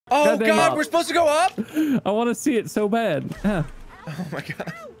Oh God, we're supposed to go up? I want to see it so bad. Oh my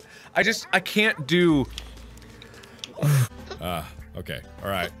God. I can't do... Okay,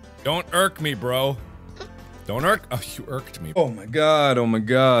 alright. Don't irk me, bro. Don't irk- oh, you irked me. Oh my God, oh my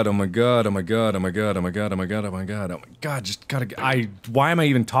God, oh my God, oh my God, oh my God, oh my God, oh my God, oh my God, oh my God, just gotta- why am I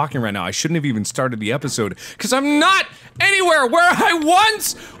even talking right now? I shouldn't have even started the episode, because I'm not anywhere where I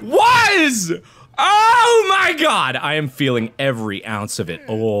once was! Oh my God! I am feeling every ounce of it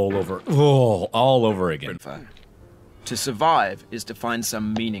all over again. To survive is to find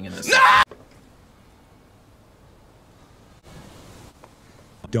some meaning in this. No!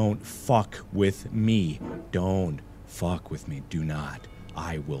 Don't fuck with me. Don't fuck with me. Do not.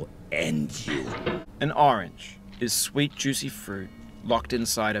 I will end you. An orange is sweet, juicy fruit locked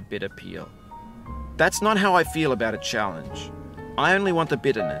inside a bitter peel. That's not how I feel about a challenge. I only want the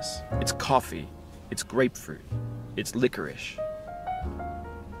bitterness. It's coffee. It's grapefruit. It's licorice.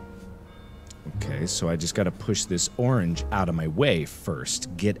 Okay, so I just gotta push this orange out of my way first.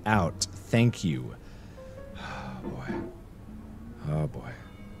 Get out. Thank you. Oh boy. Oh boy.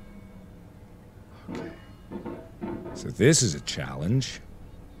 Okay. So this is a challenge.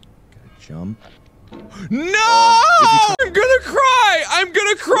 Gotta jump. No! I'm gonna cry! I'm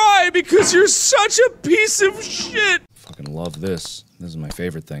gonna cry because you're such a piece of shit! Fucking love this. This is my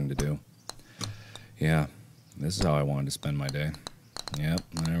favorite thing to do. Yeah. This is how I wanted to spend my day. Yep,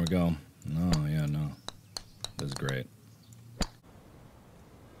 there we go. No, yeah, no. This is great. Oh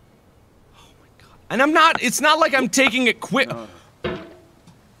my God. And I'm not, it's not like I'm taking it quick.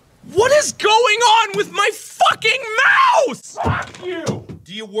 What is going on with my fucking mouse? Fuck you!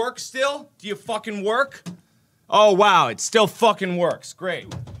 Do you work still? Do you fucking work? Oh wow, it still fucking works.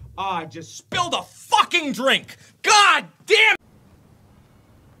 Great. I just spilled a fucking drink. God damn!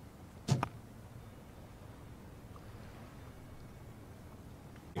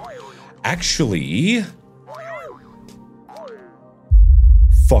 Actually...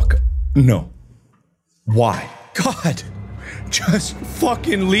 Fuck. No. Why? God! Just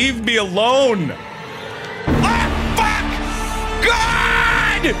fucking leave me alone! Ah, fuck!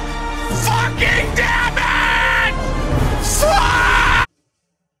 God! Fucking damn it! Fuck!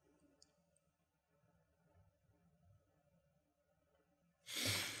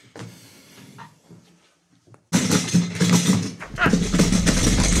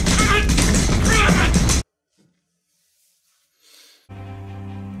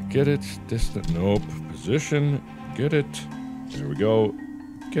 Get it, distant, nope, position, get it, there we go,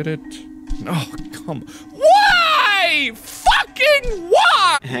 get it, oh, come, why? Fucking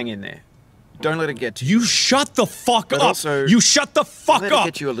why? Hang in there. Don't let it get to you. You shut the fuck But up! also, you shut the fuck let up!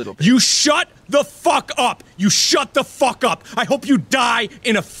 it get you a little bit. You shut the fuck up! You shut the fuck up! I hope you die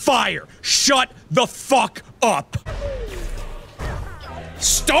in a fire! Shut the fuck up!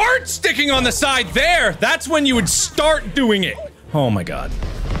 Start sticking on the side there! That's when you would start doing it! Oh my God.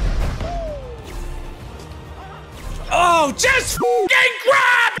 Oh, just fucking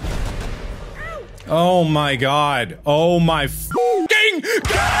grab! Oh my God. Oh my fucking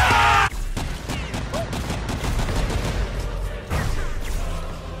God!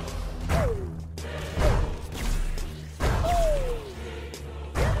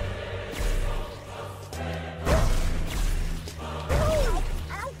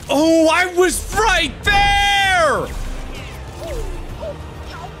 Oh, I was right there!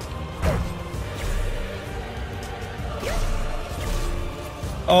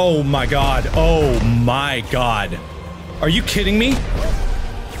 Oh my God. Oh my God. Are you kidding me?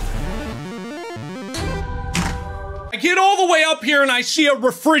 I get all the way up here and I see a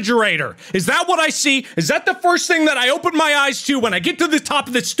refrigerator. Is that what I see? Is that the first thing that I open my eyes to when I get to the top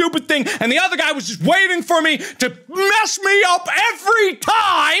of this stupid thing and the other guy was just waiting for me to mess me up every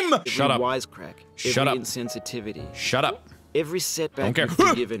time? Shut up. Wisecrack. Shut up. Insensitivity. Shut up. Every setback Don't you've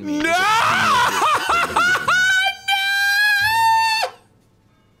care. given me. No!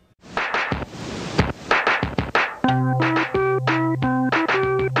 Is a